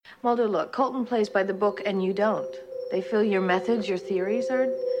Mulder, look, Colton plays by the book and you don't. They feel your methods, your theories are...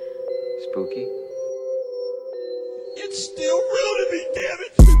 spooky. It's still real to me, damn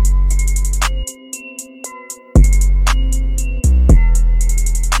it!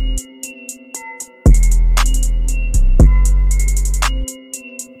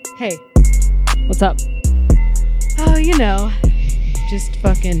 Hey. What's up? Oh, you know, just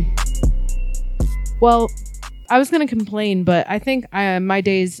fucking... Well, I was going to complain, but I think my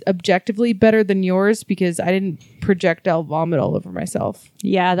day's objectively better than yours because I didn't projectile vomit all over myself.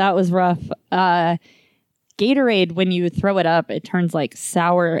 Yeah, that was rough. Gatorade, when you throw it up, it turns like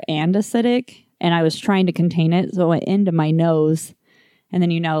sour and acidic. And I was trying to contain it, so it went into my nose. And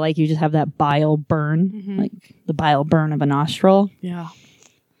then, you know, like you just have that bile burn, like the bile burn of a nostril. Yeah.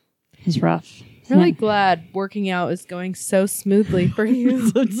 It's rough. Really glad working out is going so smoothly for you.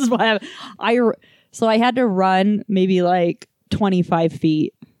 So this is why I had to run maybe like 25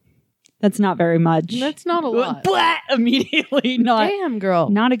 feet. That's not very much. That's not a lot. Blah! Immediately not. Damn, girl.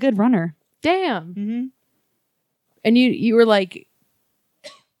 Not a good runner. Damn. Mm-hmm. And you were like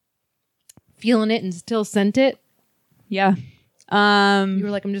feeling it and still sent it. Yeah. You were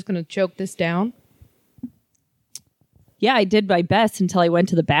like, I'm just going to choke this down. Yeah, I did my best until I went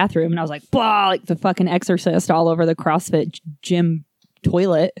to the bathroom and I was like, blah, like the fucking Exorcist all over the CrossFit gym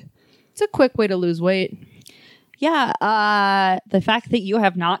toilet. It's a quick way to lose weight. Yeah, the fact that you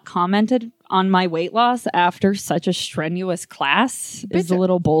have not commented on my weight loss after such a strenuous class is a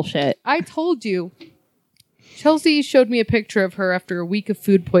little bullshit. I told you. Chelsea showed me a picture of her after a week of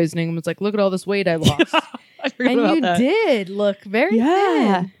food poisoning and was like, look at all this weight I lost. And you did look very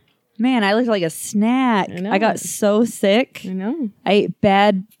thin. Man, I looked like a snack. I know. I got so sick. I know. I ate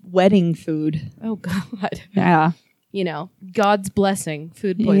bad wedding food. Oh, God. Yeah. You know, God's blessing,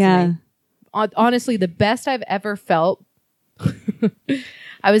 food poisoning. Yeah. Honestly, the best I've ever felt.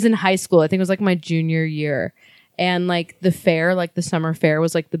 I was in high school. I think it was like my junior year. And like the fair, like the summer fair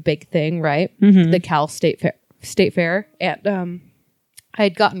was like the big thing, right? Mm-hmm. The Cal State Fair. And I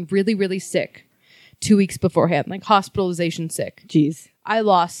had gotten really, really sick 2 weeks beforehand, like hospitalization sick. Jeez. I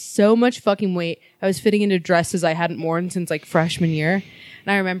lost so much fucking weight. I was fitting into dresses I hadn't worn since like freshman year.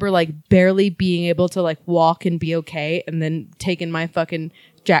 And I remember like barely being able to like walk and be okay. And then taking my fucking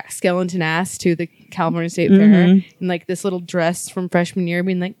Jack Skellington ass to the California State Fair. And like this little dress from freshman year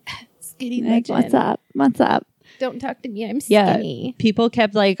being like, skinny legend. What's up? What's up? Don't talk to me. I'm Yeah. skinny. People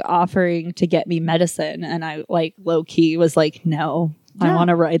kept like offering to get me medicine. And I like low key was like, no, I want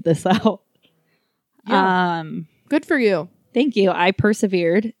to ride this out. Yeah. Good for you. Thank you. I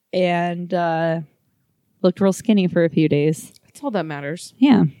persevered and looked real skinny for a few days. That's all that matters.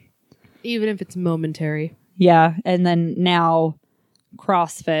 Yeah. Even if it's momentary. Yeah. And then now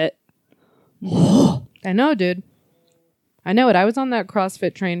CrossFit. I know, dude. I know it. I was on that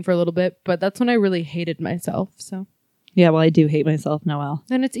CrossFit train for a little bit, but that's when I really hated myself. So Yeah, well, I do hate myself, Noelle.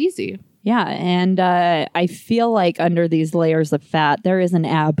 then it's easy. Yeah. And I feel like under these layers of fat, there is an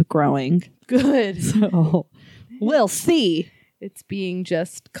ab growing. Good. So we'll see. It's being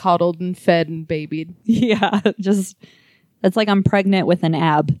just coddled and fed and babied. Yeah. Just, it's like I'm pregnant with an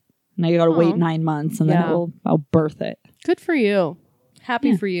ab. And I got to wait 9 months and then I'll birth it. Good for you.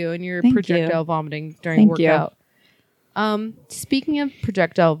 Happy for you and your Thank projectile you. vomiting during Thank you. workout. Speaking of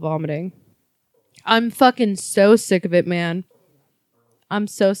projectile vomiting, I'm fucking so sick of it, man. I'm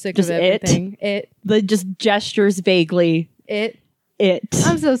so sick Just of everything. The just gestures vaguely. It.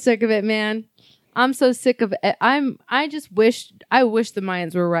 I'm I'm so sick of it, man. I'm so sick of it. I wish the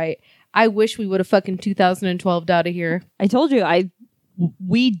Mayans were right. I wish we would have fucking 2012 out of here. I told you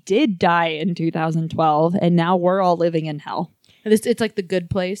we did die in 2012 and now we're all living in hell. It's like the good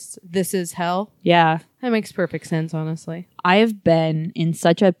place. This is hell. Yeah. That makes perfect sense, honestly. I've been in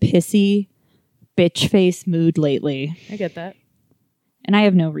such a pissy bitch face mood lately. I get that. And I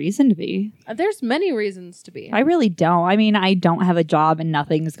have no reason to be. There's many reasons to be. I really don't. I mean, I don't have a job and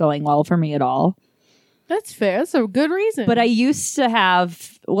nothing's going well for me at all. That's fair. That's a good reason. But I used to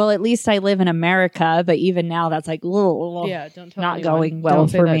have, well, at least I live in America, but even now that's like, yeah, don't tell not anyone. going well don't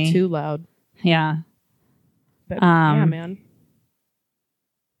say for that me. too loud. Yeah. But yeah, man.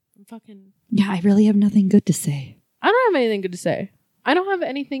 Yeah, I really have nothing good to say. I don't have anything good to say. I don't have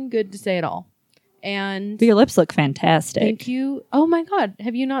anything good to say at all. And But your lips look fantastic. thank you. Oh my God.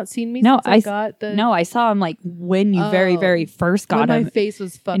 Have you not seen me No, since I got the... No, I saw him like when you very, very first got when him. my face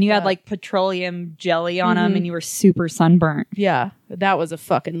was fucked And you had up. like petroleum jelly on him and you were super sunburnt. Yeah, that was a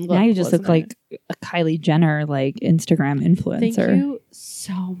fucking look. Now you just look wasn't like a Kylie Jenner like Instagram it? influencer. Thank you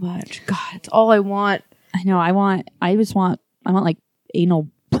so much. God, it's all I want. I know. I want like anal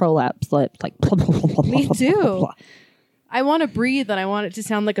prolapse lips. Like Me too. I want to breathe and I want it to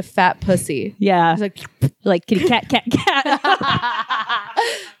sound like a fat pussy. Yeah. It's like, Like kitty cat, cat, cat.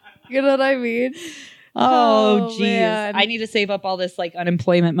 you know what I mean? Oh, jeez. man. I need to save up all this like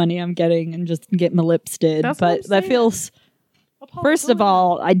unemployment money I'm getting and just get my lips did. That's what But I'm that saying. feels, first of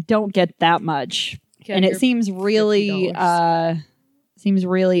all, I don't get that much. Yeah, And it you're seems really,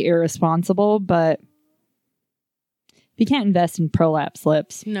 irresponsible, but if you can't invest in prolapse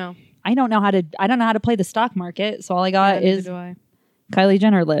lips, No. I don't know how to play the stock market. So all I got Yeah, is neither do I. Kylie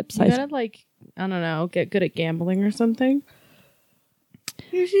Jenner lips. You gotta like, I don't know, get good at gambling or something.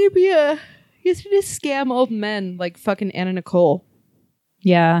 You should just scam old men like fucking Anna Nicole.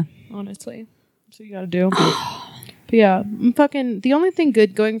 Yeah. Honestly, that's what you gotta do. But yeah, I'm fucking. The only thing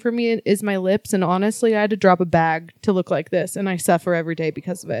good going for me is my lips, and honestly, I had to drop a bag to look like this, and I suffer every day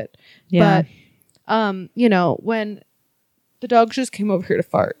because of it. Yeah. But, you know, when the dogs just came over here to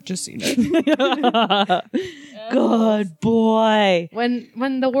fart, just so you know. Good boy.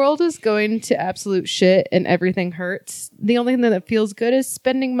 When the world is going to absolute shit and everything hurts, the only thing that feels good is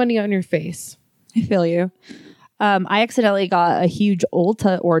spending money on your face. I feel you. I accidentally got a huge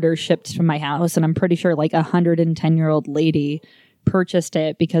Ulta order shipped from my house, and I'm pretty sure like 110-year-old lady purchased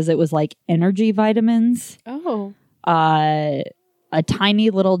it because it was like energy vitamins, Oh. a tiny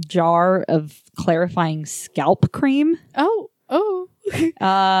little jar of clarifying scalp cream. Oh.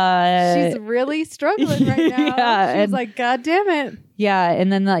 She's really struggling right now. Yeah, She's and- like, God damn it. Yeah,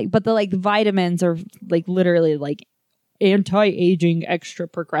 and then the vitamins are like literally like anti-aging extra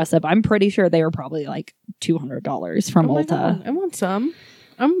progressive. I'm pretty sure they were probably like $200 from Oh my Ulta. God, I want some.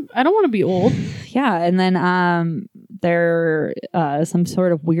 I don't want to be old. Yeah, and then they're some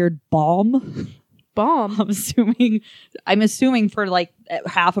sort of weird balm. Bomb. I'm assuming for like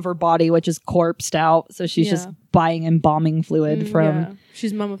half of her body, which is corpsed out. So she's just buying embalming fluid from. Yeah.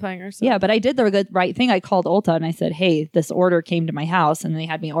 She's mummifying herself. Yeah, but I did the right thing. I called Ulta and I said, "Hey, this order came to my house," and they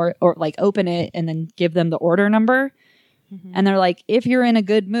had me or like open it and then give them the order number. Mm-hmm. And they're like, "If you're in a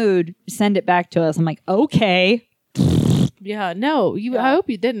good mood, send it back to us." I'm like, "Okay." Yeah. No. I hope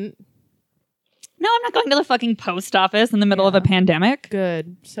you didn't. No, I'm not going to the fucking post office in the middle of a pandemic.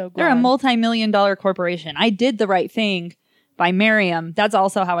 Good. So glad. They're a multi-million-dollar corporation. I did the right thing by Miriam. That's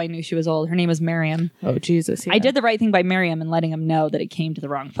also how I knew she was old. Her name was Miriam. Oh, Jesus. Yeah. I did the right thing by Miriam and letting him know that it came to the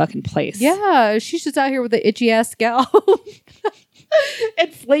wrong fucking place. Yeah. She's just out here with the itchy ass scalp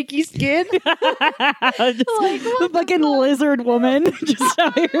and flaky skin. Just the fucking lizard woman just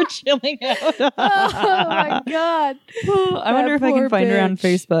out here chilling out. Oh, my God. I wonder if I can poor find her on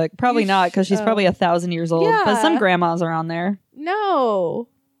bitch. Facebook. Probably not, because she's probably 1,000 years old. Yeah. But some grandmas are on there. No.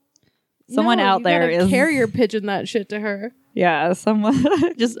 Someone No, out you there gotta is. carrier pigeon that shit to her. Yeah, someone.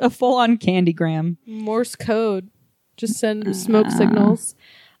 Just a full-on candygram. Morse code. Just send smoke signals.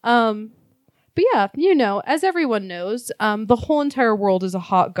 But yeah, you know, as everyone knows, the whole entire world is a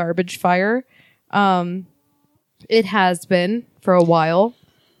hot garbage fire. It has been for a while,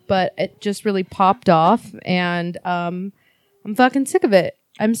 but it just really popped off, and I'm fucking sick of it.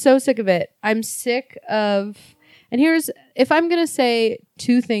 I'm so sick of it. I'm sick of... And if I'm going to say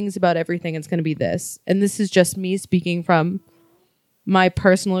two things about everything, it's going to be this. And this is just me speaking from my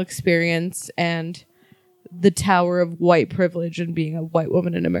personal experience and the tower of white privilege and being a white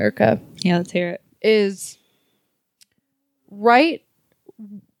woman in America. Yeah, let's hear it. Is right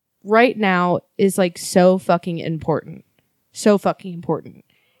now is like so fucking important. So fucking important.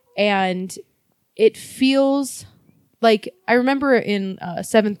 And it feels like, I remember in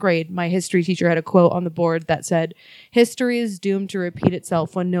 7th grade, my history teacher had a quote on the board that said, "History is doomed to repeat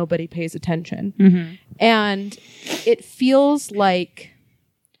itself when nobody pays attention." Mm-hmm. And it feels like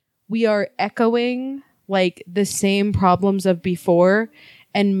we are echoing like the same problems of before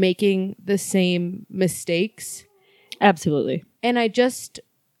and making the same mistakes. Absolutely. And I just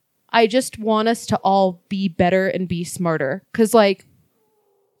want us to all be better and be smarter. 'Cause like,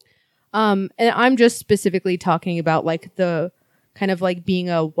 and I'm just specifically talking about like the kind of like being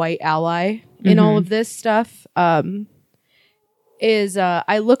a white ally in all of this stuff. I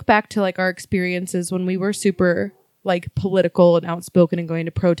look back to like our experiences when we were super like political and outspoken and going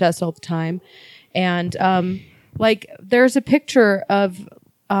to protest all the time. And like there's a picture of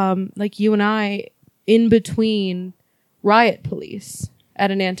like you and I in between riot police at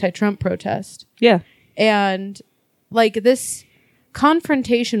an anti-Trump protest. Yeah. And like this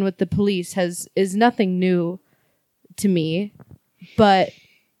confrontation with the police is nothing new to me, but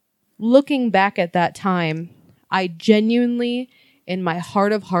looking back at that time, I genuinely in my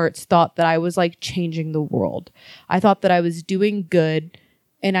heart of hearts thought that I was like changing the world. I thought that I was doing good,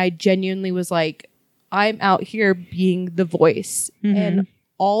 and I genuinely was like, I'm out here being the voice. And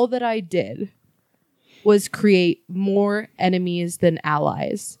all that I did was create more enemies than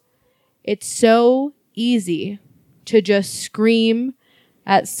allies. It's so easy to just scream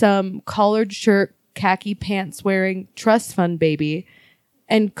at some collared shirt, khaki pants wearing trust fund baby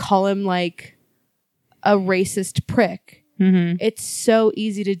and call him like a racist prick. Mm-hmm. It's so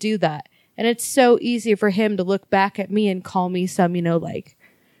easy to do that. And it's so easy for him to look back at me and call me some, you know, like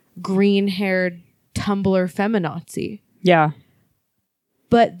green-haired Tumblr feminazi. Yeah.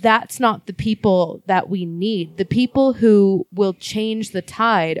 But that's not the people that we need. The people who will change the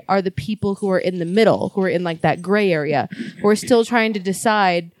tide are the people who are in the middle, who are in like that gray area, who are still trying to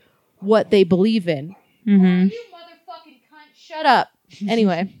decide what they believe in. Mm-hmm. Oh, you motherfucking cunt, shut up.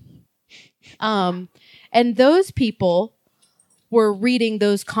 Anyway. And those people were reading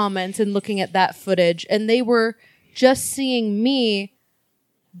those comments and looking at that footage, and they were just seeing me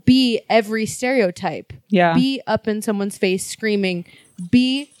be every stereotype. Yeah. Be up in someone's face screaming,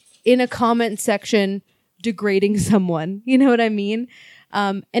 be in a comment section degrading someone. You know what I mean?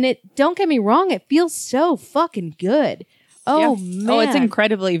 And it, don't get me wrong, it feels so fucking good. Oh, yeah. man. Oh, it's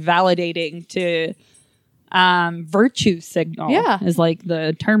incredibly validating to virtue signal. Yeah. Is like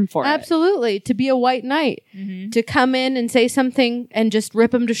the term for it. Absolutely. To be a white knight. To come in and say something and just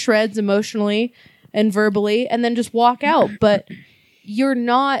rip them to shreds emotionally and verbally and then just walk out. But you're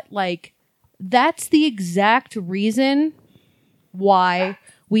not like, that's the exact reason why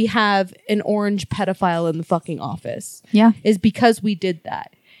we have an orange pedophile in the fucking office. Yeah. Is because we did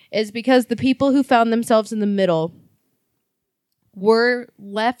that. Is because the people who found themselves in the middle were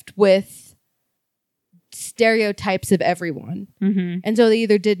left with stereotypes of everyone. Mm-hmm. And so they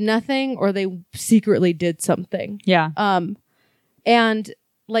either did nothing or they secretly did something. Yeah. And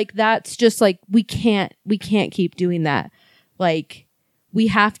like, that's just like, we can't keep doing that. Like, we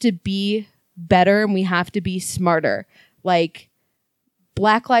have to be better and we have to be smarter. Like,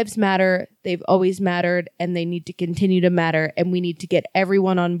 Black Lives Matter, they've always mattered and they need to continue to matter, and we need to get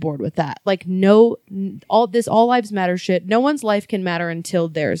everyone on board with that. Like, no, all lives matter shit, no one's life can matter until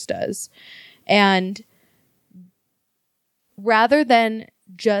theirs does. And rather than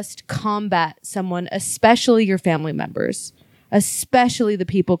just combat someone, especially your family members, especially the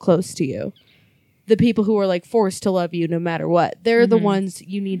people close to you, the people who are like forced to love you no matter what, they're the ones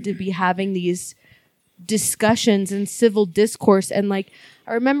you need to be having these discussions and civil discourse. And like,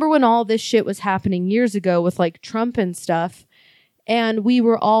 I remember when all this shit was happening years ago with like Trump and stuff, and we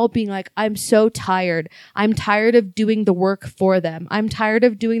were all being like, I'm so tired. I'm tired of doing the work for them. I'm tired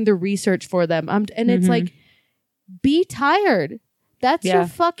of doing the research for them. And it's like, be tired. That's your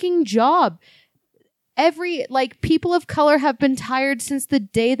fucking job. People of color have been tired since the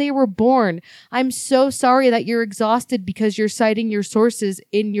day they were born. I'm so sorry that you're exhausted because you're citing your sources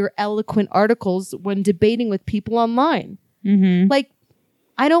in your eloquent articles when debating with people online. Like,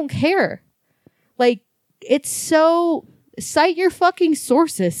 I don't care. Like, it's so, cite your fucking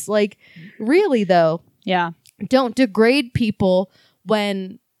sources. Like, really though. Yeah. Don't degrade people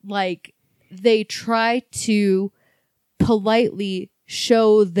when like they try to politely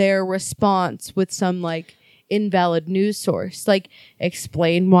show their response with some like invalid news source. Like,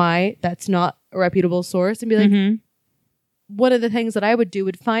 explain why that's not a reputable source and be like, one of the things that I would do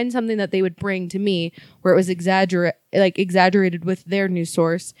would find something that they would bring to me where it was exaggerated with their news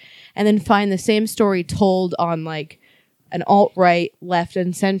source, and then find the same story told on like an alt-right, left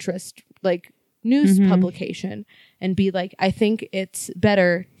and centrist like news publication, and be like, I think it's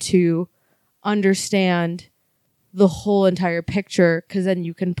better to understand the whole entire picture, because then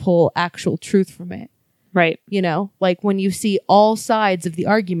you can pull actual truth from it. Right. You know, like when you see all sides of the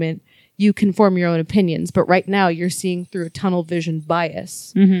argument, you can form your own opinions. But right now you're seeing through a tunnel vision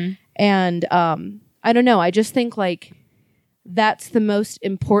bias. And I don't know. I just think like that's the most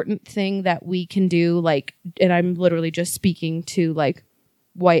important thing that we can do. Like, and I'm literally just speaking to like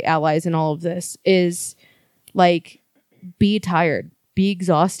white allies in all of this, is like, be tired, be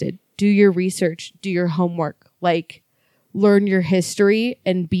exhausted, do your research, do your homework. Like, learn your history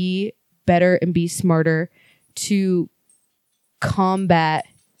and be better and be smarter to combat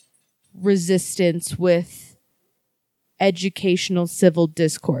resistance with educational civil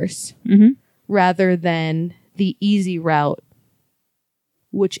discourse rather than the easy route,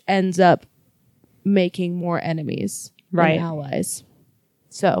 which ends up making more enemies than allies.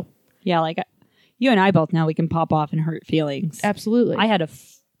 So, yeah, like you and I both know we can pop off and hurt feelings. Absolutely. I had a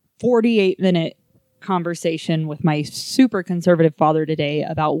 48-minute conversation with my super conservative father today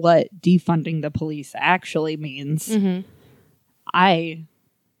about what defunding the police actually means.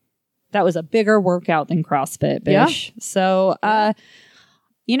 That was a bigger workout than CrossFit, bish. Yeah. So,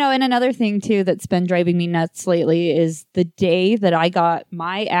 you know, and another thing too that's been driving me nuts lately is the day that I got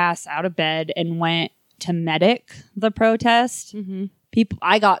my ass out of bed and went to medic the protest.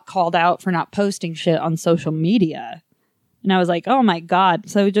 I got called out for not posting shit on social media. And I was like, oh my God.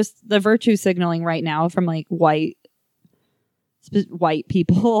 So just the virtue signaling right now from like white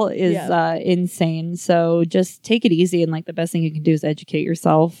people is insane. So just take it easy. And like the best thing you can do is educate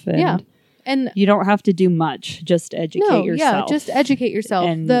yourself. And And you don't have to do much. Just educate yourself. Yeah, just educate yourself.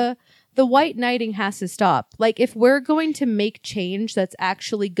 And the white knighting has to stop. Like if we're going to make change that's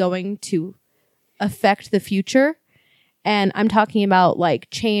actually going to affect the future, and I'm talking about like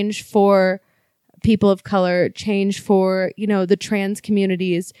change for people of color, change for, you know, the trans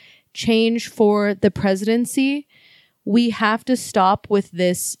communities, change for the presidency, we have to stop with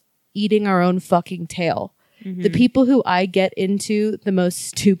this eating our own fucking tail. The people who I get into the most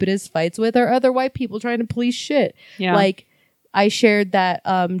stupidest fights with are other white people trying to police shit. Yeah. Like I shared that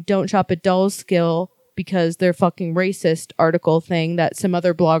don't shop at Dolls skill because they're fucking racist article thing that some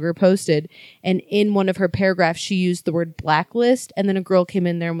other blogger posted. And in one of her paragraphs, she used the word blacklist. And then a girl came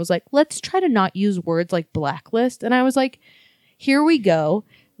in there and was like, let's try to not use words like blacklist. And I was like, here we go.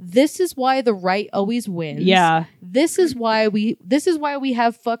 This is why the right always wins. Yeah. This is why we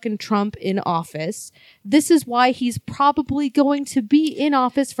have fucking Trump in office. This is why he's probably going to be in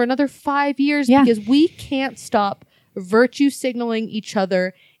office for another 5 years because we can't stop virtue signaling each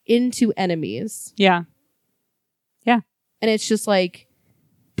other into enemies. Yeah. Yeah. And it's just like,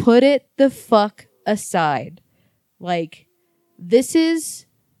 put it the fuck aside. Like, this is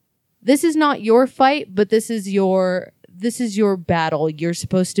not your fight, but this is your battle. You're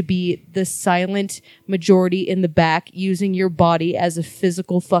supposed to be the silent majority in the back using your body as a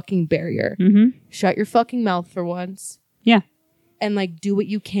physical fucking barrier. Shut your fucking mouth for once. Yeah. And like do what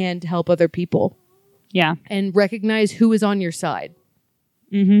you can to help other people. Yeah. And recognize who is on your side.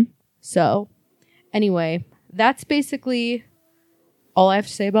 So anyway, that's basically all I have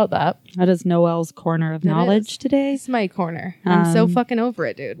to say about that. That is Noelle's corner of knowledge today. It's my corner. I'm so fucking over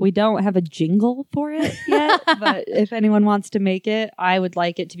it, dude. We don't have a jingle for it yet, but if anyone wants to make it, I would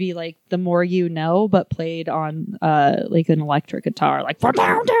like it to be like The More You Know, but played on like an electric guitar, like down,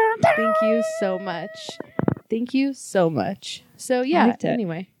 down, down. Thank you so much. Thank you so much. So yeah, liked it.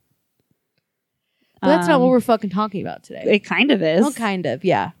 Anyway. But that's not what we're fucking talking about today. It kind of is. Well, kind of,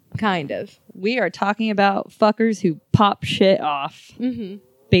 yeah. Kind of. We are talking about fuckers who pop shit off,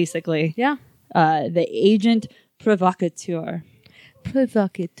 basically. Yeah. The agent provocateur.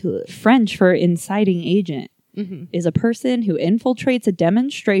 Provocateur. French for inciting agent. Is a person who infiltrates a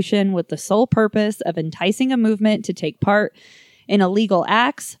demonstration with the sole purpose of enticing a movement to take part in illegal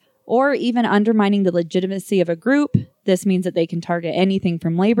acts or even undermining the legitimacy of a group. This means that they can target anything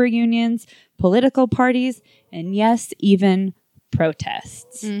from labor unions, political parties, and yes, even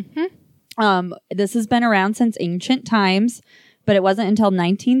protests. This has been around since ancient times, but it wasn't until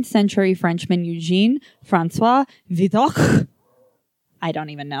 19th century Frenchman Eugene Francois Vidocq. I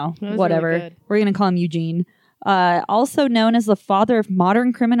don't even know. Whatever. Really We're going to call him Eugene. Also known as the father of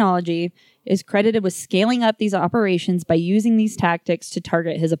modern criminology, is credited with scaling up these operations by using these tactics to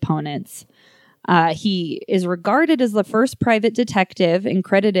target his opponents. He is regarded as the first private detective and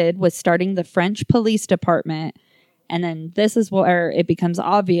credited with starting the French police department. And then this is where it becomes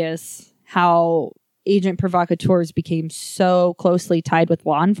obvious how agent provocateurs became so closely tied with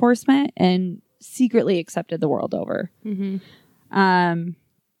law enforcement and secretly accepted the world over.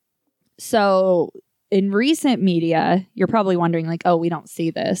 So in recent media, you're probably wondering like, oh, we don't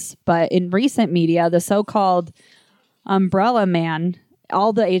see this. But in recent media, the so-called Umbrella Man,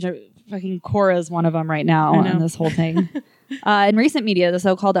 all the agent, fucking Cora is one of them right now in this whole thing. In recent media, the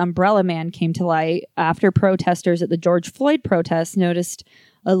so-called Umbrella Man came to light after protesters at the George Floyd protests noticed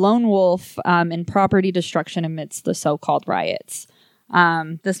a lone wolf in property destruction amidst the so-called riots.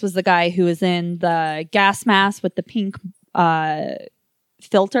 This was the guy who was in the gas mask with the pink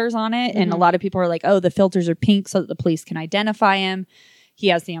filters on it. And a lot of people are like, oh, the filters are pink so that the police can identify him. He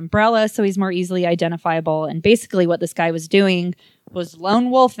has the umbrella, so he's more easily identifiable. And basically what this guy was doing was lone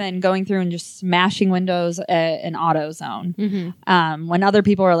wolfing, going through and just smashing windows at an AutoZone. When other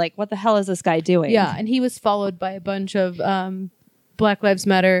people are like, what the hell is this guy doing? Yeah, and he was followed by a bunch of Black Lives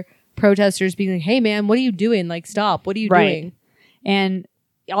Matter protesters being like, hey, man, what are you doing? Like, stop. What are you doing? And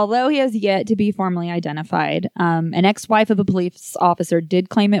although he has yet to be formally identified, an ex-wife of a police officer did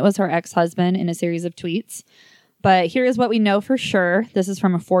claim it was her ex-husband in a series of tweets. But here is what we know for sure. This is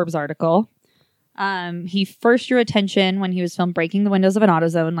from a Forbes article. He first drew attention when he was filmed breaking the windows of an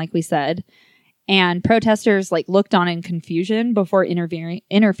AutoZone, like we said. And protesters like looked on in confusion before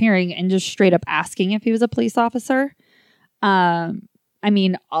interfering and just straight up asking if he was a police officer. I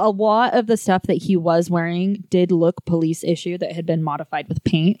mean, a lot of the stuff that he was wearing did look police issue that had been modified with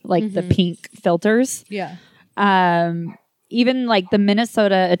paint, like the pink filters. Yeah. Even like the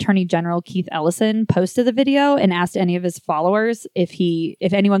Minnesota Attorney General Keith Ellison posted the video and asked any of his followers if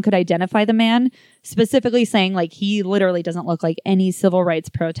anyone could identify the man, specifically saying like he literally doesn't look like any civil rights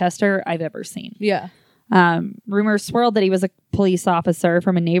protester I've ever seen. Yeah. Rumors swirled that he was a police officer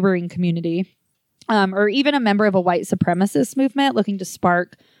from a neighboring community, or even a member of a white supremacist movement looking to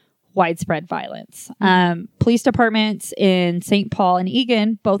spark widespread violence. Police departments in St. Paul and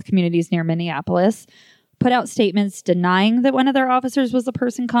Eagan, both communities near Minneapolis, put out statements denying that one of their officers was the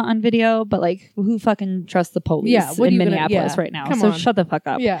person caught on video, but like who fucking trusts the police in Minneapolis right now? So shut the fuck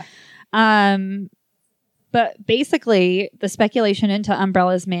up. Yeah. But basically, the speculation into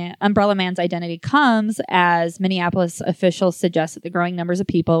Umbrella Man's identity comes as Minneapolis officials suggest that the growing numbers of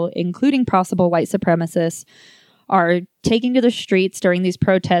people, including possible white supremacists, are taking to the streets during these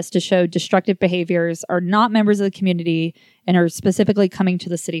protests to show destructive behaviors, are not members of the community, and are specifically coming to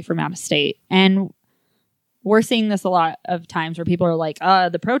the city from out of state. And we're seeing this a lot of times where people are like,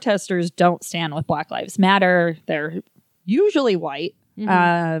 the protesters don't stand with Black Lives Matter. They're usually white.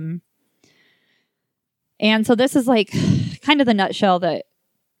 And so this is like kind of the nutshell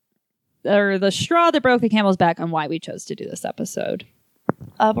or the straw that broke the camel's back on why we chose to do this episode.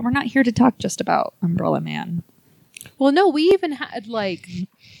 But we're not here to talk just about Umbrella Man. Well, no, we even had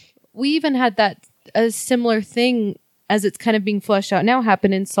that a similar thing as it's kind of being fleshed out now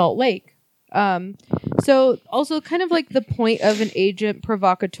happen in Salt Lake. So also kind of like the point of an agent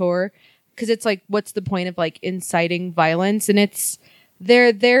provocateur, because it's like, what's the point of like inciting violence? And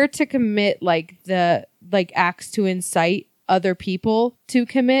they're there to commit like the acts to incite other people to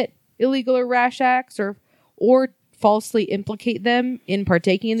commit illegal or rash acts or falsely implicate them in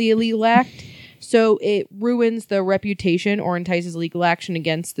partaking in the illegal act. So it ruins the reputation or entices legal action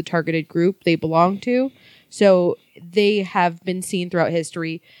against the targeted group they belong to. So they have been seen throughout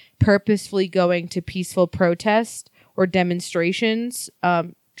history purposefully going to peaceful protest or demonstrations,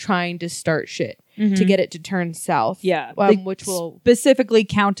 trying to start shit to get it to turn south. Yeah. Which will specifically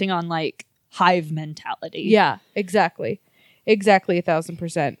counting on like hive mentality. Yeah, exactly.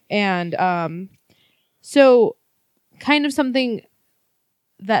 1,000%. And so kind of something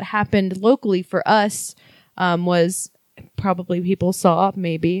that happened locally for us was probably people saw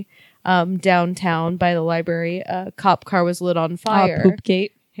maybe downtown by the library, a cop car was lit on fire.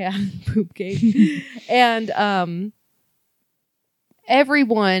 Poopgate. Yeah, Poopgate. And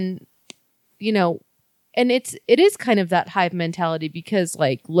everyone, and it is kind of that hive mentality, because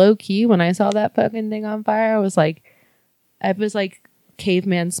like low key when I saw that fucking thing on fire, I was like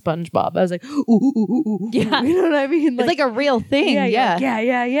caveman SpongeBob. I was like, ooh, yeah, you know what I mean? It's like a real thing.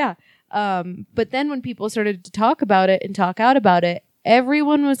 Yeah. But then when people started to talk about it and talk out about it,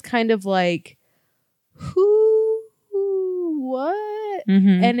 everyone was kind of like, who, what?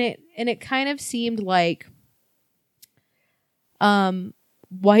 And it kind of seemed like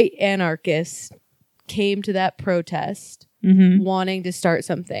white anarchists came to that protest wanting to start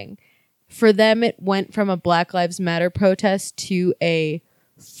something. For them, it went from a Black Lives Matter protest to a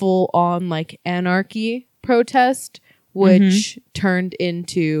full-on like anarchy protest, which turned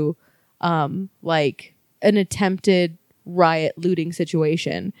into like an attempted riot looting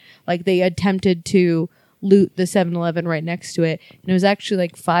situation. Like they attempted to loot the 7-Eleven right next to it, and it was actually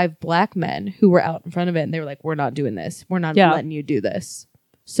like 5 black men who were out in front of it, and they were like, we're not doing this, we're not letting you do this.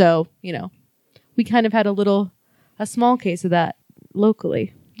 So we kind of had a small case of that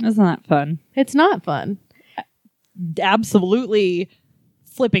locally. Isn't that fun? It's not fun. Absolutely.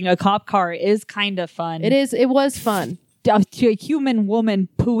 Flipping a cop car is kind of fun. It was fun. To a human woman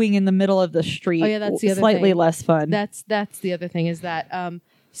pooing in the middle of the street. Oh yeah, that's the other slightly thing. less fun. That's the other thing, is that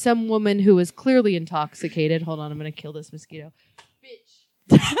some woman who was clearly intoxicated. Hold on, I'm gonna kill this mosquito. Bitch.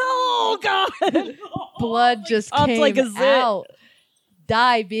 Oh god. Blood just came like a zit. out.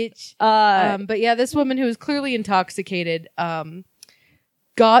 Die, bitch. But yeah, this woman who was clearly intoxicated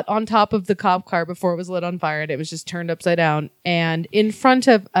got on top of the cop car before it was lit on fire, and it was just turned upside down, and in front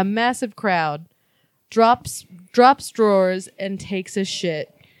of a massive crowd drops drawers and takes a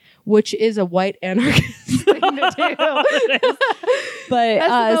shit, which is a white anarchist thing to do. But that's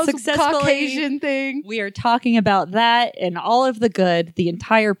the most successfully, Caucasian thing. We are talking about that and all of the good, the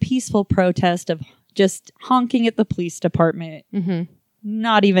entire peaceful protest of just honking at the police department.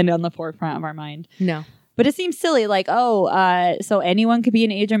 Not even on the forefront of our mind. No. But it seems silly, like, so anyone could be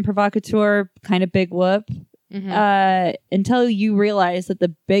an agent provocateur, kind of big whoop, until you realize that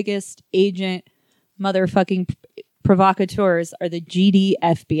the biggest agent motherfucking provocateurs are the GD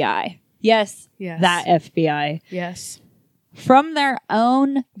FBI. Yes, that FBI. Yes. from their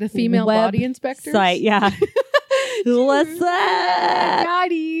own The female body inspectors? site. Yeah. Listen.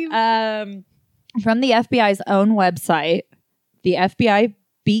 Got him. From the FBI's own website, the FBI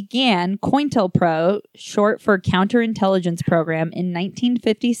began COINTELPRO, short for Counterintelligence Program, in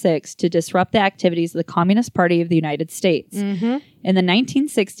 1956 to disrupt the activities of the Communist Party of the United States. Mm-hmm. In the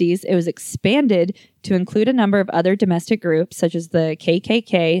 1960s, it was expanded to include a number of other domestic groups, such as the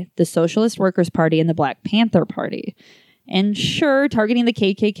KKK, the Socialist Workers' Party, and the Black Panther Party. And sure, targeting the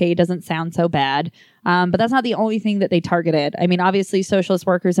KKK doesn't sound so bad, but that's not the only thing that they targeted. I mean, obviously, Socialist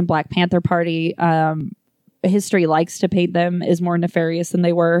Workers and Black Panther Party, history likes to paint them as more nefarious than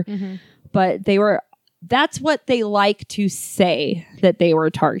they were, but that's what they like to say that they were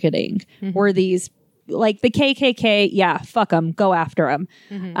targeting, were these, like the KKK, yeah, fuck them, go after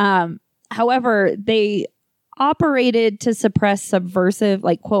them. However, they operated to suppress subversive,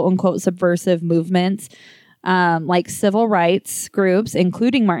 like quote unquote subversive movements, like civil rights groups,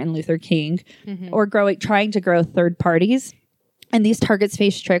 including Martin Luther King, or trying to grow third parties. And these targets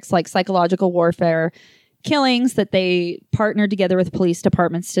face tricks like psychological warfare, killings that they partnered together with police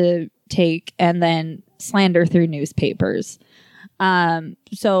departments to take, and then slander through newspapers.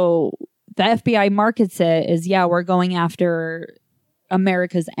 So the FBI markets it as, yeah, we're going after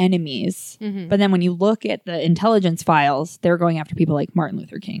America's enemies. But then when you look at the intelligence files, they're going after people like Martin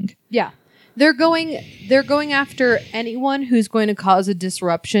Luther King. Yeah. They're going after anyone who's going to cause a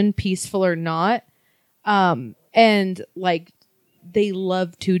disruption, peaceful or not. And like, they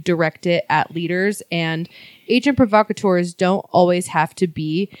love to direct it at leaders, and agent provocateurs don't always have to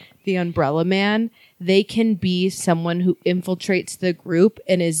be the umbrella man. They can be someone who infiltrates the group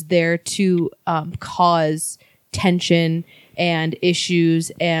and is there to cause tension and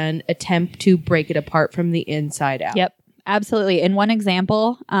issues and attempt to break it apart from the inside out. Yep, absolutely. And one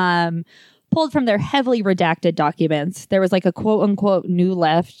example, pulled from their heavily redacted documents, there was like a quote unquote New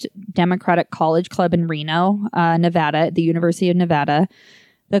Left Democratic College Club in Reno, Nevada, at the University of Nevada.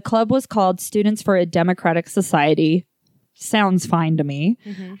 The club was called Students for a Democratic Society. Sounds fine to me.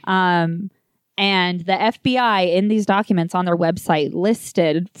 And the FBI in these documents on their website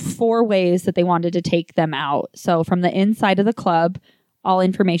listed 4 ways that they wanted to take them out. So from the inside of the club, all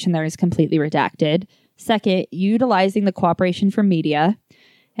information there is completely redacted. Second, utilizing the cooperation from media.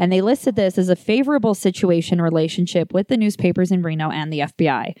 And they listed this as a favorable situation relationship with the newspapers in Reno and the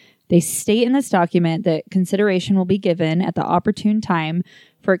FBI. They state in this document that consideration will be given at the opportune time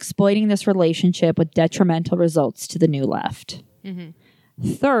for exploiting this relationship with detrimental results to the New Left.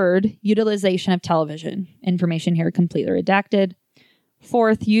 Third, utilization of television. Information here completely redacted.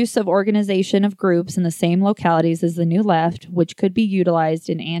 Fourth, use of organization of groups in the same localities as the New Left, which could be utilized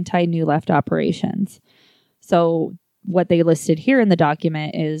in anti-New Left operations. So what they listed here in the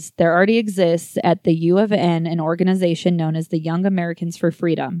document is there already exists at the U of N an organization known as the Young Americans for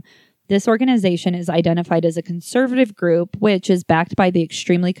Freedom. This organization is identified as a conservative group, which is backed by the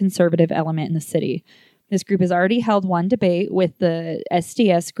extremely conservative element in the city. This group has already held one debate with the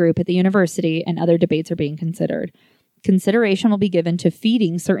SDS group at the university, and other debates are being considered. Consideration will be given to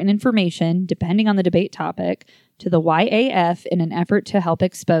feeding certain information, depending on the debate topic, to the YAF in an effort to help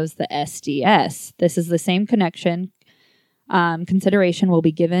expose the SDS. This is the same connection. Consideration will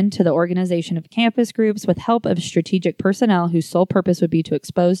be given to the organization of campus groups with help of strategic personnel whose sole purpose would be to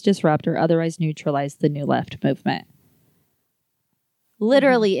expose, disrupt, or otherwise neutralize the New Left movement.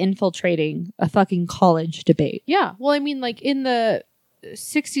 Literally infiltrating a fucking college debate. Yeah. Well, I mean, like in the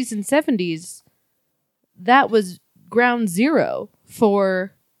 60s and 70s, that was ground zero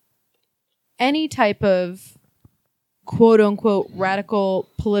for any type of quote unquote radical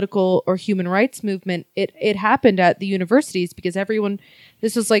political or human rights movement. It happened at the universities because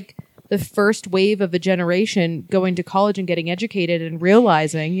this was like the first wave of a generation going to college and getting educated and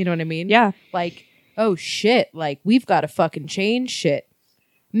realizing, you know what I mean? Yeah. Like, oh shit, like we've got to fucking change shit.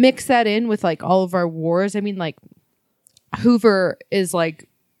 Mix that in with like all of our wars. I mean, like Hoover is like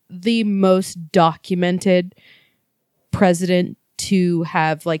the most documented president to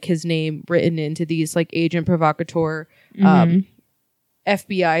have like his name written into these like agent provocateur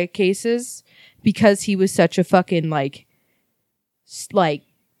FBI cases because he was such a fucking like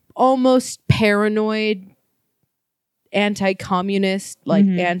almost paranoid anti-communist, like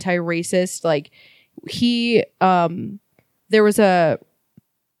anti-racist. Like he there was a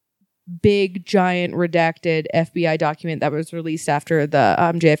big giant redacted FBI document that was released after the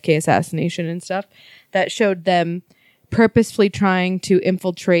JFK assassination and stuff that showed them purposefully trying to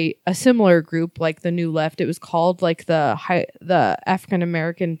infiltrate a similar group like the New Left. It was called like the African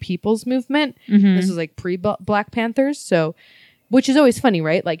American People's Movement. This was like pre-Black Panthers. So, which is always funny,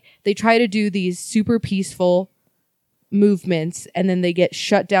 right? Like they try to do these super peaceful movements, and then they get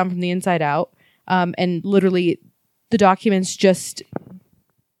shut down from the inside out. And literally, the documents just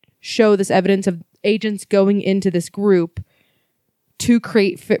show this evidence of agents going into this group to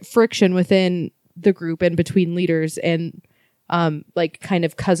create friction within the group and between leaders and like kind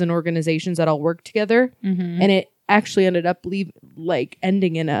of cousin organizations that all work together. And it actually ended up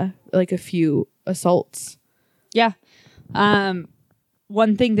ending in a few assaults. Yeah.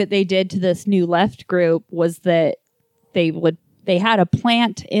 One thing that they did to this New Left group was that they had a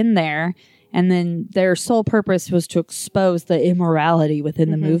plant in there, and then their sole purpose was to expose the immorality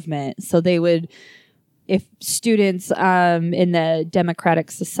within the movement. So they would, if students in the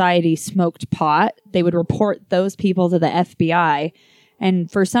Democratic Society smoked pot, they would report those people to the FBI. And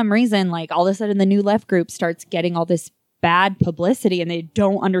for some reason, like all of a sudden the New Left group starts getting all this bad publicity, and they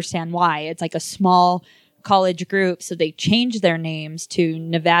don't understand why. It's like a small college group, so they changed their names to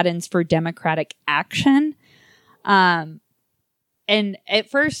Nevadans for Democratic Action. And at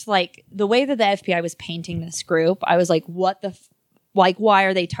first, like the way that the FBI was painting this group, I was like, what the why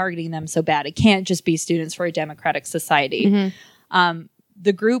are they targeting them so bad? It can't just be Students for a Democratic Society.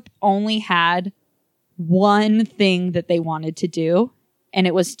 The group only had one thing that they wanted to do, and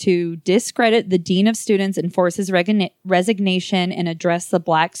it was to discredit the Dean of Students and force his resignation and address the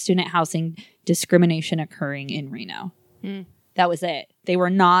Black student housing discrimination occurring in Reno. That was it. They were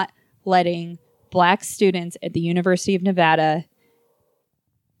not letting Black students at the University of Nevada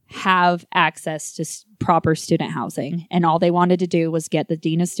have access to proper student housing. And all they wanted to do was get the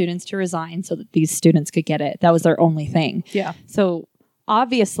Dean of Students to resign so that these students could get it. That was their only thing. Yeah. So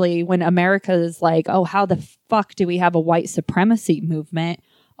obviously, when America is like, oh, how the fuck do we have a white supremacy movement?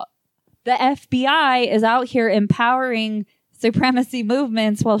 The FBI is out here empowering supremacy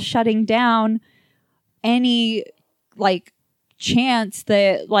movements while shutting down any like chance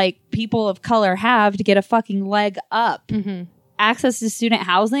that like people of color have to get a fucking leg up. Access to student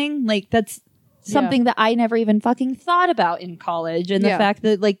housing, like that's something that I never even fucking thought about in college. And the fact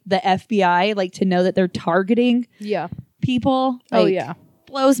that like the FBI, like to know that they're targeting people, like,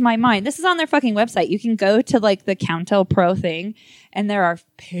 blows my mind. This is on their fucking website. You can go to like the Countel Pro thing, and there are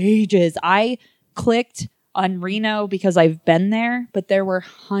pages. I clicked on Reno because I've been there, but there were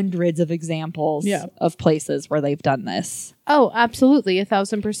hundreds of examples of places where they've done this. Oh, absolutely.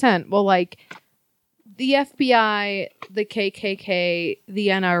 1,000%. Well, like the FBI, the KKK, the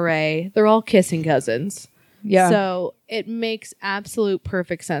NRA, they're all kissing cousins. Yeah. So it makes absolute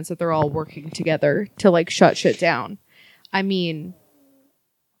perfect sense that they're all working together to like shut shit down. I mean,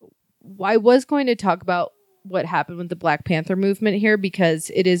 I was going to talk about what happened with the Black Panther movement here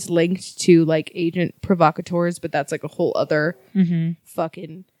because it is linked to like agent provocateurs, but that's like a whole other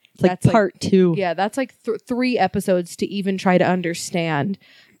fucking... It's like part two. Yeah, that's like 3 episodes to even try to understand.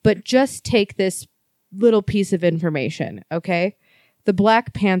 But just take this little piece of information, okay? The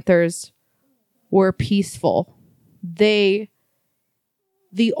Black Panthers were peaceful. The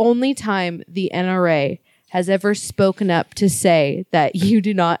only time the NRA has ever spoken up to say that you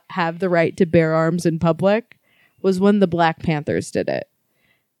do not have the right to bear arms in public was when the Black Panthers did it.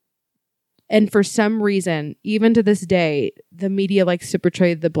 And for some reason, even to this day, the media likes to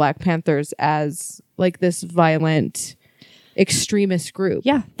portray the Black Panthers as like this violent extremist group.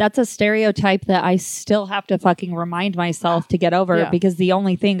 Yeah, that's a stereotype that I still have to fucking remind myself to get over because the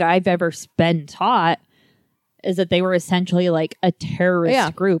only thing I've ever been taught is that they were essentially like a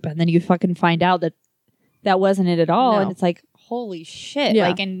terrorist group. And then you fucking find out that that wasn't it at all. And it's like, holy shit.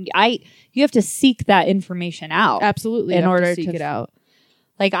 Like, and you have to seek that information out. Absolutely. In order to seek it out.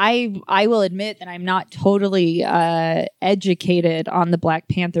 Like, I will admit that I'm not totally educated on the Black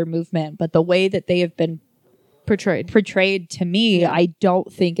Panther movement, but the way that they have been portrayed to me, I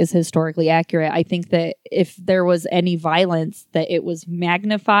don't think is historically accurate. I think that if there was any violence, that it was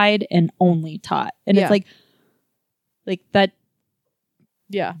magnified and only taught. And it's like that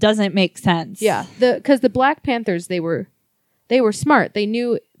doesn't make sense. Yeah. Because the Black Panthers, they were smart. They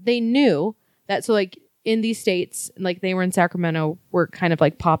knew that, so like in these states, like they were in Sacramento, were kind of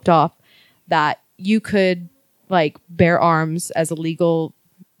like popped off that you could like bear arms as a legal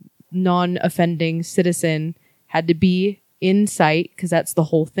non-offending citizen, had to be in sight because that's the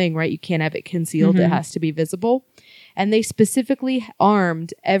whole thing, right? You can't have it concealed. It has to be visible. And they specifically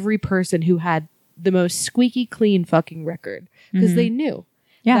armed every person who had the most squeaky clean fucking record because they knew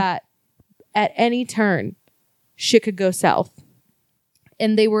that at any turn shit could go south.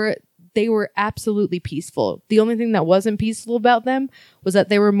 And they were absolutely peaceful. The only thing that wasn't peaceful about them was that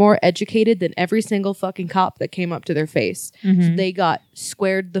they were more educated than every single fucking cop that came up to their face. So they got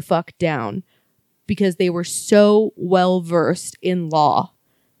squared the fuck down because they were so well versed in law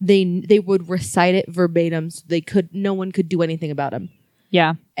they would recite it verbatim so no one could do anything about them.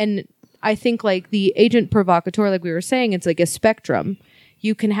 Yeah. And I think like the agent provocateur, like we were saying, it's like a spectrum.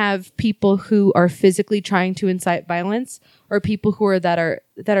 You can have people who are physically trying to incite violence, or people who are that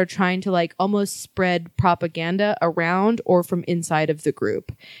are trying to like almost spread propaganda around or from inside of the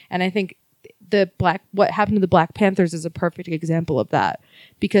group. And I think what happened to the Black Panthers is a perfect example of that,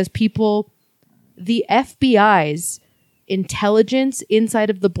 because the FBI's intelligence inside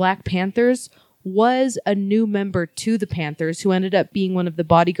of the Black Panthers was a new member to the Panthers who ended up being one of the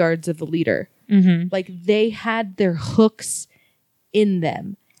bodyguards of the leader. Mm-hmm. Like they had their hooks in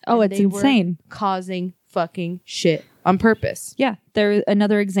them. Oh, it's insane. Causing fucking shit on purpose. Yeah.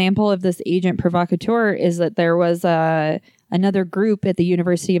 Another example of this agent provocateur is that there was another group at the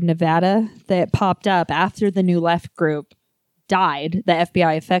University of Nevada that popped up after the New Left group died. The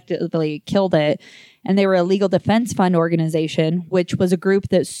FBI effectively killed it. And they were a legal defense fund organization, which was a group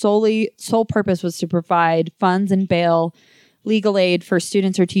that sole purpose was to provide funds and bail, legal aid for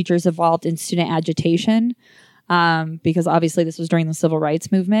students or teachers involved in student agitation. Because obviously this was during the civil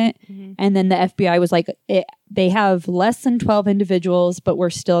rights movement. Mm-hmm. And then the FBI was like, they have less than 12 individuals, but we're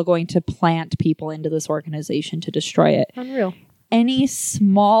still going to plant people into this organization to destroy it. Unreal. Any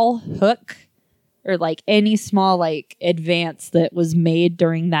small hook or like any small like advance that was made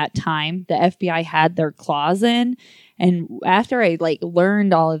during that time, the FBI had their claws in. And after I like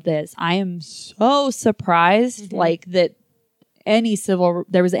learned all of this, I am so surprised like that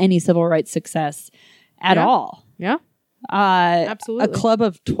there was any civil rights success at all. Yeah. Absolutely. A club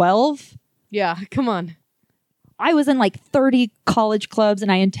of 12. Yeah. Come on. I was in like 30 college clubs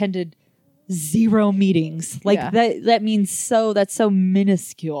and I attended 0 meetings. Like that means that's so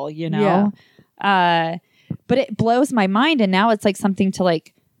minuscule, you know? Yeah. But it blows my mind. And now it's like something to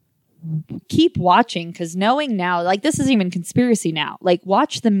like keep watching, because knowing now, like this is even conspiracy now, like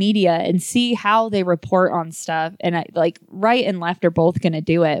watch the media and see how they report on stuff. And like right and left are both going to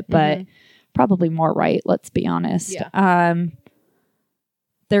do it, but probably more right. Let's be honest. Yeah.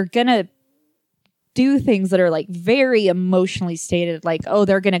 They're going to do things that are like very emotionally stated, like, oh,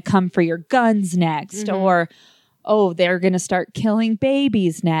 they're going to come for your guns next, or oh, they're going to start killing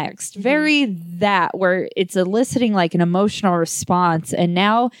babies next. Very that, where it's eliciting like an emotional response. And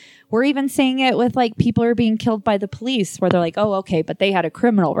now we're even seeing it with like people are being killed by the police, where they're like, oh, okay, but they had a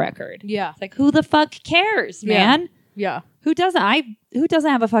criminal record. Yeah. It's like, who the fuck cares, man? Yeah. Who doesn't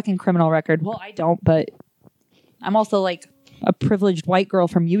have a fucking criminal record? Well, I don't, but I'm also like a privileged white girl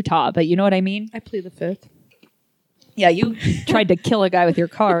from Utah, but you know what I mean? I plead the fifth. Yeah, you tried to kill a guy with your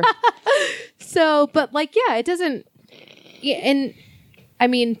car. So, but like, yeah, it doesn't. Yeah, and I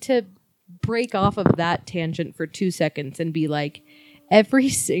mean, to break off of that tangent for 2 seconds and be like, every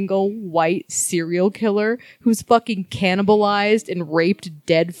single white serial killer who's fucking cannibalized and raped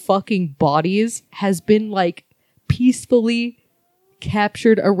dead fucking bodies has been like peacefully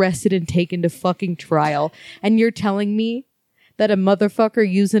captured, arrested, and taken to fucking trial. And you're telling me that a motherfucker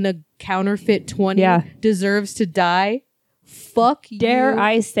using a counterfeit 20 deserves to die? Fuck you. Dare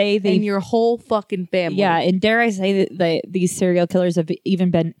I say and your whole fucking family. Yeah, and dare I say that these serial killers have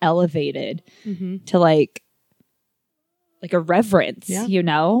even been elevated to like a reverence, you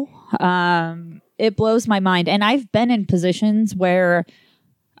know? It blows my mind. And I've been in positions where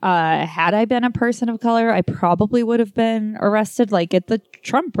had I been a person of color, I probably would have been arrested, like at the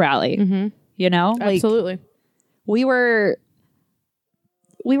Trump rally, you know? Absolutely. Like,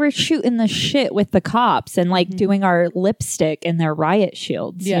 we were shooting the shit with the cops and like doing our lipstick in their riot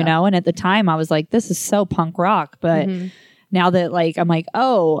shields, you know? And at the time I was like, this is so punk rock. But now that like, I'm like,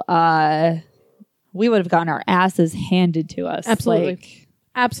 we would have gotten our asses handed to us. Absolutely. Like,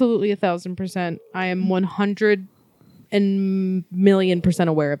 absolutely 1,000%. I am 100 and million%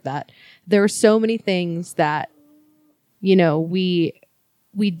 aware of that. There are so many things that, you know, we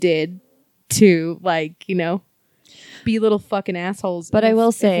did to like, you know, be little fucking assholes. But I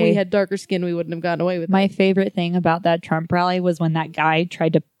will say, if we had darker skin, we wouldn't have gotten away with it. My favorite thing about that Trump rally was when that guy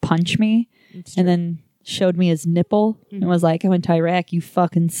tried to punch me and then showed me his nipple and was like, I went to Iraq, you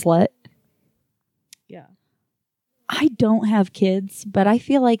fucking slut. Yeah. I don't have kids, but I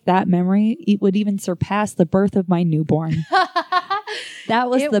feel like that memory would even surpass the birth of my newborn. That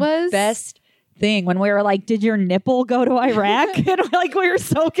was the best thing when we were like, did your nipple go to Iraq? And like we were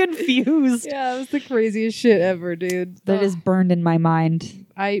so confused. Yeah, it was the craziest shit ever, dude. That is burned in my mind.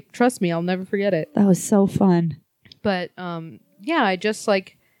 Trust me, I'll never forget it. That was so fun. But yeah, I just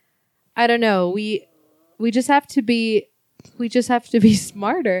like, I don't know, we just have to be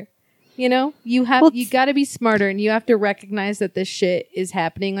smarter. You know, you got to be smarter, and you have to recognize that this shit is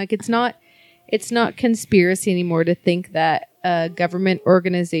happening. Like it's not conspiracy anymore to think that a government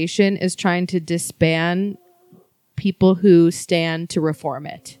organization is trying to disband people who stand to reform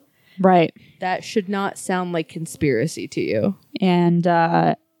it. Right. That should not sound like conspiracy to you. And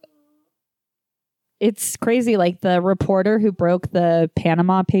it's crazy. Like the reporter who broke the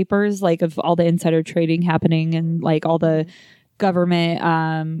Panama Papers, like of all the insider trading happening and like all the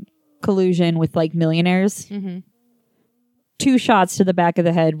government collusion with like millionaires. Mm-hmm. 2 shots to the back of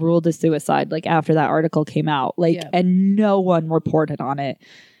the head, ruled a suicide. Like after that article came out, like, Yeah. and no one reported on it.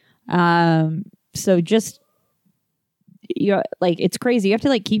 So just, you know, like it's crazy. You have to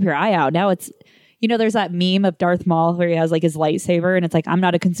like keep your eye out. Now it's, you know, there's that meme of Darth Maul where he has like his lightsaber and it's like, I'm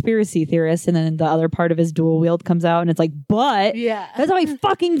not a conspiracy theorist. And then the other part of his dual wield comes out and it's like, but Yeah. that's how I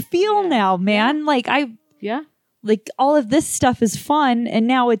fucking feel now, man. Like Yeah. like all of this stuff is fun. And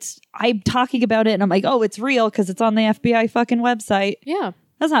now I'm talking about it and I'm like, oh, it's real because it's on the FBI fucking website. Yeah.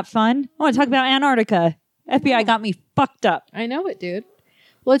 That's not fun. I want to talk about Antarctica. FBI got me fucked up. I know it, dude.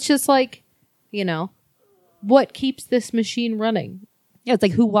 Well, it's just like, you know, what keeps this machine running? Yeah, it's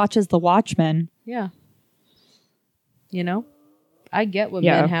like who watches The Watchmen? Yeah. You know? I get what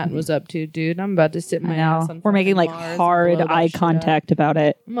Yeah. Manhattan was up to, dude. I'm about to sit my I ass know. on We're making like fucking Mars and hard blow that eye shit up. contact about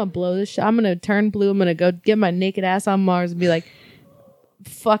it. I'm gonna blow this shit. I'm gonna turn blue. I'm gonna go get my naked ass on Mars and be like,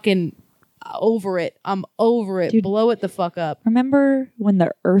 fucking over it. I'm over it. Dude. Blow it the fuck up. Remember when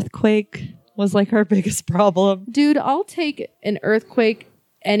the earthquake was like our biggest problem? Dude, I'll take an earthquake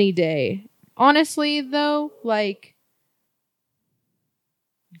any day. Honestly, though, like,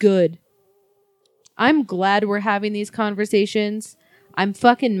 good. I'm glad we're having these conversations. I'm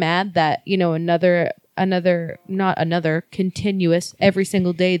fucking mad that, you know, continuous, every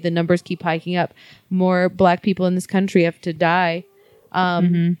single day, the numbers keep hiking up. More black people in this country have to die.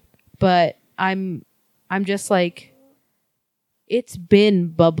 But I'm just like, it's been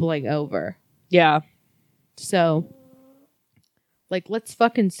bubbling over. Yeah. So, like, let's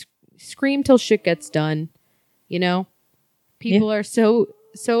fucking scream till shit gets done. You know, people are so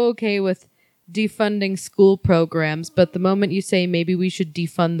okay with defunding school programs, but the moment you say maybe we should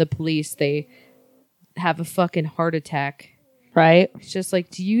defund the police, they have a fucking heart attack. Right? It's just like,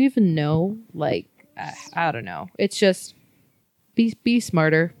 do you even know? Like, I don't know. It's just be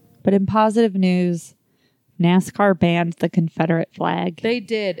smarter. But in positive news, NASCAR banned the Confederate flag. They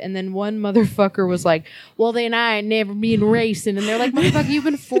did, and then one motherfucker was like, "Well, then I ain't never been racing," and they're like, "Motherfucker, you've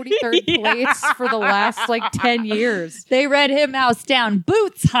been 43rd place for the last like 10 years." They read him house down.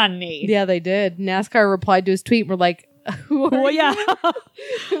 Boots, honey. Yeah, they did. NASCAR replied to his tweet. And we're like, "Who are Well, yeah. you?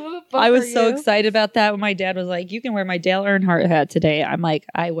 Who the fuck I was are so you?" excited about that when my dad was like, "You can wear my Dale Earnhardt hat today." I'm like,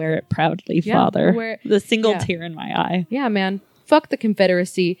 "I wear it proudly, Yeah, Father." wear- The single yeah. tear in my eye. Yeah, man. Fuck the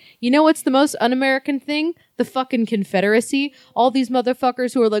Confederacy. You know what's the most un-American thing? The fucking Confederacy. All these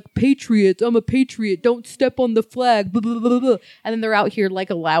motherfuckers who are like, patriots, I'm a patriot, don't step on the flag, blah, blah, blah, blah. And then they're out here like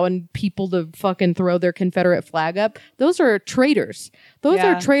allowing people to fucking throw their Confederate flag up. Those are traitors. Those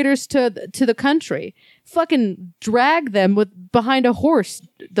Yeah. are traitors to the country. Fucking drag them behind a horse,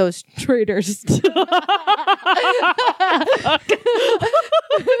 those traitors.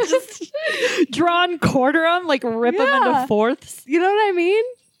 Just draw and quarter them, like rip them Yeah. into fourths. You know what I mean?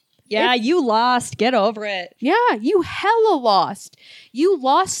 Yeah, you lost. Get over it. Yeah, you hella lost. You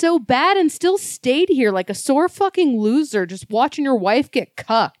lost so bad and still stayed here like a sore fucking loser just watching your wife get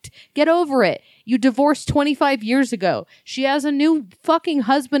cucked. Get over it. You divorced 25 years ago. She has a new fucking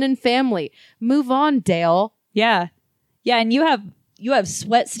husband and family. Move on, Dale. Yeah. Yeah, and you have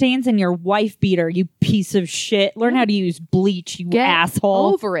sweat stains in your wife beater, you piece of shit. Learn how to use bleach, you Get asshole.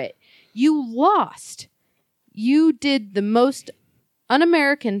 over it. You lost. You did the most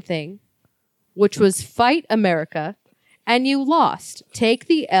un-American thing, which was fight America, and you lost. Take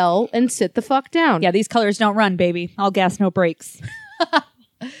the L and sit the fuck down. Yeah, these colors don't run, baby. All gas, no brakes.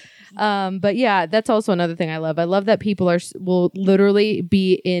 But yeah, that's also another thing I love. I love that people will literally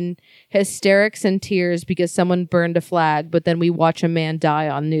be in hysterics and tears because someone burned a flag, but then we watch a man die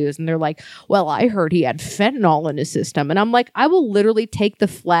on news and they're like, well, I heard he had fentanyl in his system. And I'm like, I will literally take the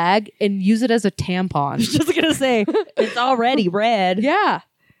flag and use it as a tampon. Just gonna say, it's already red. Yeah.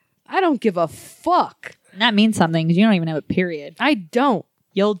 I don't give a fuck. And that means something because you don't even have a period. I don't.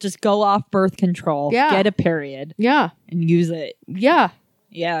 You'll just go off birth control, Yeah. get a period, Yeah. and use it. Yeah.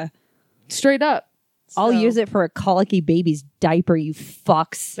 Yeah. Straight up. I'll So, use it for a colicky baby's diaper, you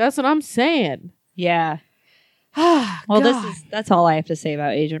fucks. That's what I'm saying. Yeah. Well, Well, that's all I have to say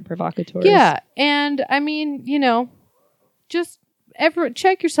about Agent Provocateurs. Yeah, and I mean, you know, just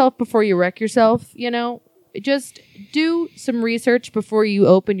check yourself before you wreck yourself, you know? Just do some research before you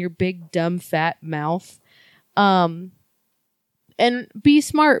open your big, dumb, fat mouth. And be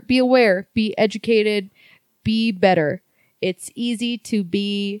smart, be aware, be educated, be better. it's easy to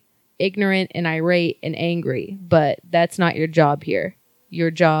be ignorant and irate and angry, but that's not your job here.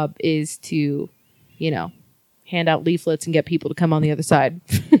 Your job is to, hand out leaflets and get people to come on the other side.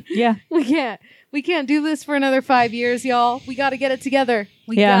 Yeah. We can't do this for another 5 years, y'all. We got to get it together.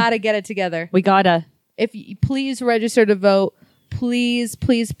 We got to get it together. We gotta. If you please register to vote, please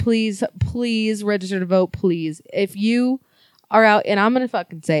register to vote, please. If you are out, and I'm going to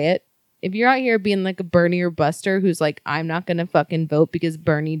fucking say it, if you're out here being like a Bernie or Buster who's like, I'm not going to fucking vote because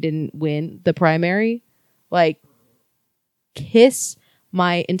Bernie didn't win the primary, like, kiss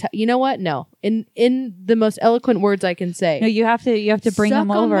my entire, you know what? No. In the most eloquent words I can say. No, you have to bring them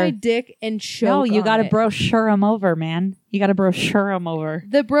suck over. on my dick and choke No, you got to it. brochure them over, man. You got to brochure them over.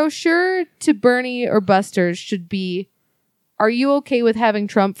 The brochure to Bernie or Busters should be, are you okay with having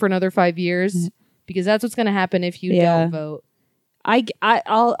Trump for another 5 years? Because that's what's going to happen if you don't vote.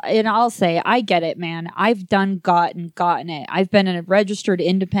 I'll say I get it, man. I've gotten it. I've been a registered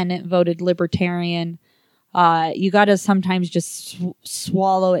independent, voted libertarian. You got to sometimes just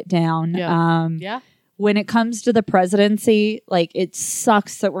swallow it down. Yeah. When it comes to the presidency, like, it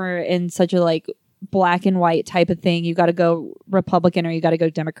sucks that we're in such a like black and white type of thing. You got to go Republican or you got to go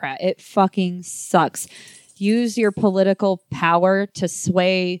Democrat. It fucking sucks. Use your political power to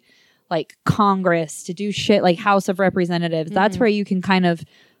sway like Congress, to do shit like House of Representatives. That's where you can kind of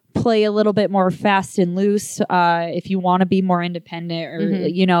play a little bit more fast and loose if you want to be more independent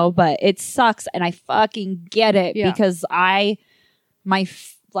or but it sucks, and I fucking get it because all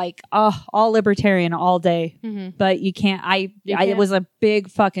libertarian all day, but you can't. It was a big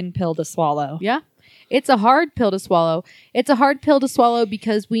fucking pill to swallow. Yeah. It's a hard pill to swallow. It's a hard pill to swallow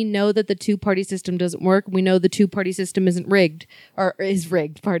because we know that the two-party system doesn't work. We know the two-party system isn't rigged, or is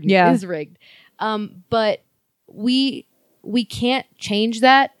rigged, pardon. Yeah. Is rigged. But we can't change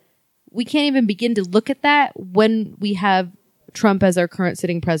that. We can't even begin to look at that when we have Trump as our current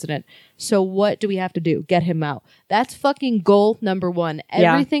sitting president. So what do we have to do? Get him out. That's fucking goal number one.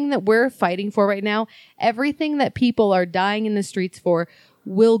 Everything that we're fighting for right now, everything that people are dying in the streets for,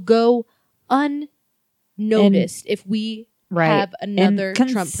 will go unnoticed if we have another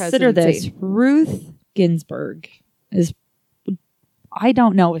Trump presidency. Consider this. Ruth Ginsburg is... I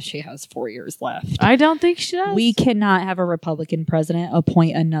don't know if she has 4 years left. I don't think she does. We cannot have a Republican president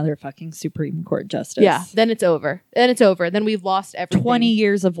appoint another fucking Supreme Court justice. Yeah, then it's over. Then we've lost everything. 20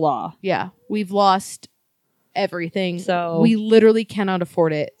 years of law. Yeah, we've lost everything. So we literally cannot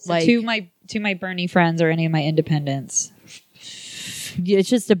afford it. So to my Bernie friends or any of my independents, it's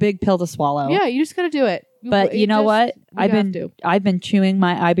just a big pill to swallow. Yeah, you just got to do it. But you know what? I've been chewing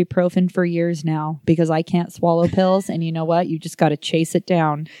my ibuprofen for years now because I can't swallow pills. And you know what? You just got to chase it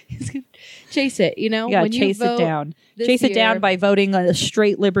down. Chase it. You know, you got to chase it down. Chase it down by voting a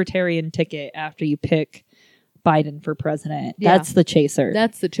straight libertarian ticket after you pick Biden for president. Yeah. That's the chaser.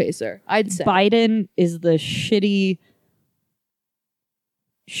 That's the chaser. I'd say Biden is the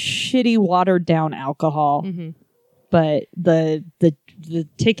shitty watered down alcohol. But the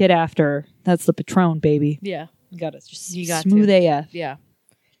ticket after, that's the Patron, baby. Yeah. You got to smooth AF. Yeah.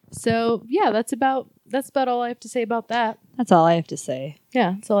 So, yeah, that's about all I have to say about that. That's all I have to say.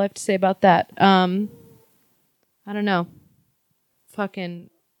 Yeah, that's all I have to say about that. I don't know. Fucking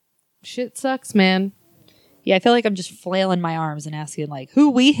shit sucks, man. Yeah, I feel like I'm just flailing my arms and asking, like, who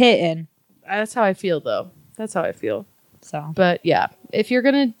we hitting? That's how I feel, though. That's how I feel. So, but yeah, if you're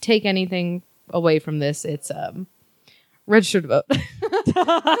going to take anything away from this, it's register to vote.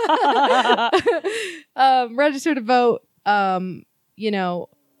 Register to vote. I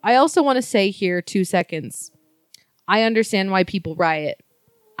also want to say here 2 seconds. I understand why people riot.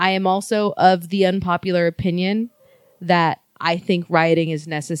 I am also of the unpopular opinion that I think rioting is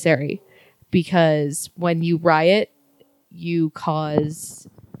necessary because when you riot, you cause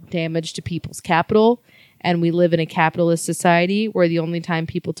damage to people's capital, and we live in a capitalist society where the only time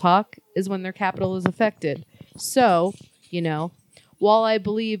people talk is when their capital is affected. So, while I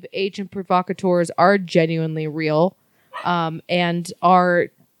believe agent provocateurs are genuinely real and are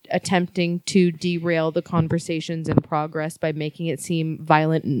attempting to derail the conversations in progress by making it seem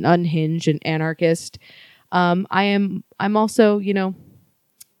violent and unhinged and anarchist, I'm also,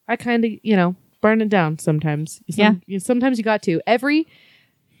 I kind of, burn it down sometimes. Sometimes you got to. Every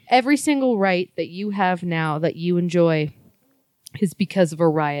single right that you have now that you enjoy is because of a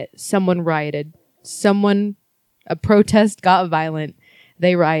riot. Someone rioted. A protest got violent.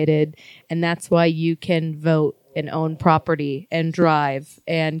 They rioted. And that's why you can vote and own property and drive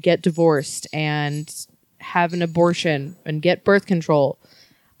and get divorced and have an abortion and get birth control.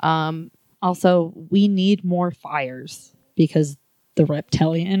 Also, we need more fires because the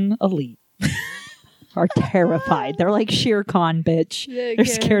reptilian elite. are terrified. They're like Shere Khan, bitch. Yeah, They're can't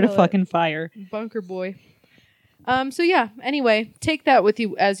scared of handle it. fucking fire. Bunker boy. So yeah, anyway, take that with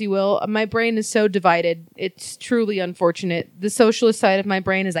you as you will. My brain is so divided. It's truly unfortunate. The socialist side of my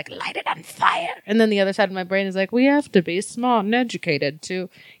brain is like, light it on fire. And then the other side of my brain is like, we have to be smart and educated to,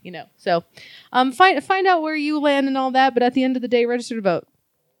 So find out where you land and all that. But at the end of the day, register to vote.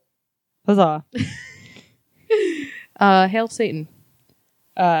 Huzzah. Hail Satan.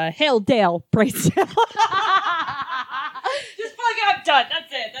 Hail Dale, Bracedale. Just fucking, I'm done.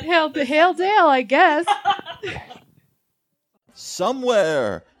 That's it. Hail Dale, I guess.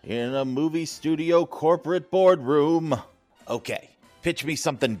 Somewhere in a movie studio corporate boardroom. Okay, pitch me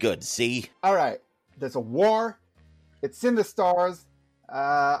something good, see? All right, there's a war. It's in the stars.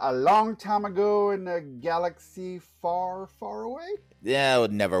 A long time ago in a galaxy far, far away. That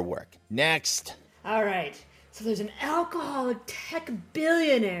would never work. Next. All right. So there's an alcoholic tech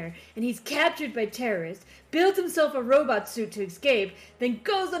billionaire, and he's captured by terrorists, builds himself a robot suit to escape, then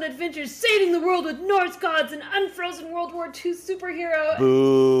goes on adventures saving the world with Norse gods and unfrozen World War II superhero.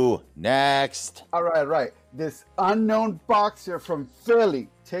 Boo. Next. All right. This unknown boxer from Philly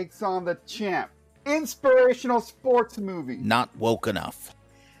takes on the champ. Inspirational sports movie. Not woke enough.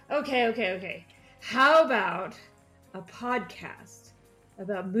 Okay. How about a podcast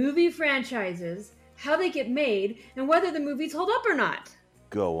about movie franchises, how they get made, and whether the movies hold up or not?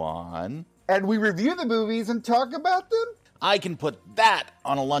 Go on. And we review the movies and talk about them? I can put that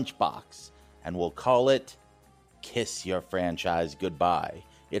on a lunchbox, and we'll call it Kiss Your Franchise Goodbye.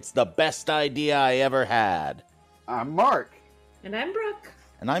 It's the best idea I ever had. I'm Mark. And I'm Brooke.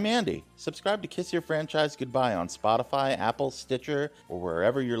 And I'm Andy. Subscribe to Kiss Your Franchise Goodbye on Spotify, Apple, Stitcher, or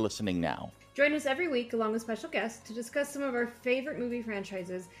wherever you're listening now. Join us every week along with special guests to discuss some of our favorite movie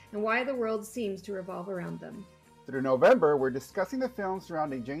franchises and why the world seems to revolve around them. Through November, we're discussing the films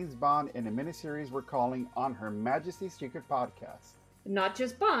surrounding James Bond in a miniseries we're calling On Her Majesty's Secret Podcast. Not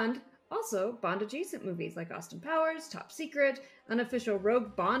just Bond, also Bond-adjacent movies like Austin Powers, Top Secret, unofficial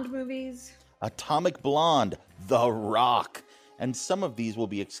Rogue Bond movies. Atomic Blonde, The Rock, and some of these will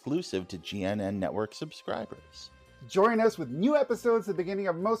be exclusive to GNN Network subscribers. Join us with new episodes at the beginning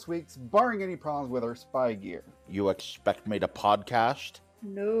of most weeks, barring any problems with our spy gear. You expect me to podcast?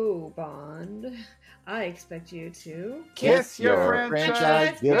 No, Bond. I expect you to Kiss your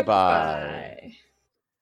franchise goodbye. Goodbye.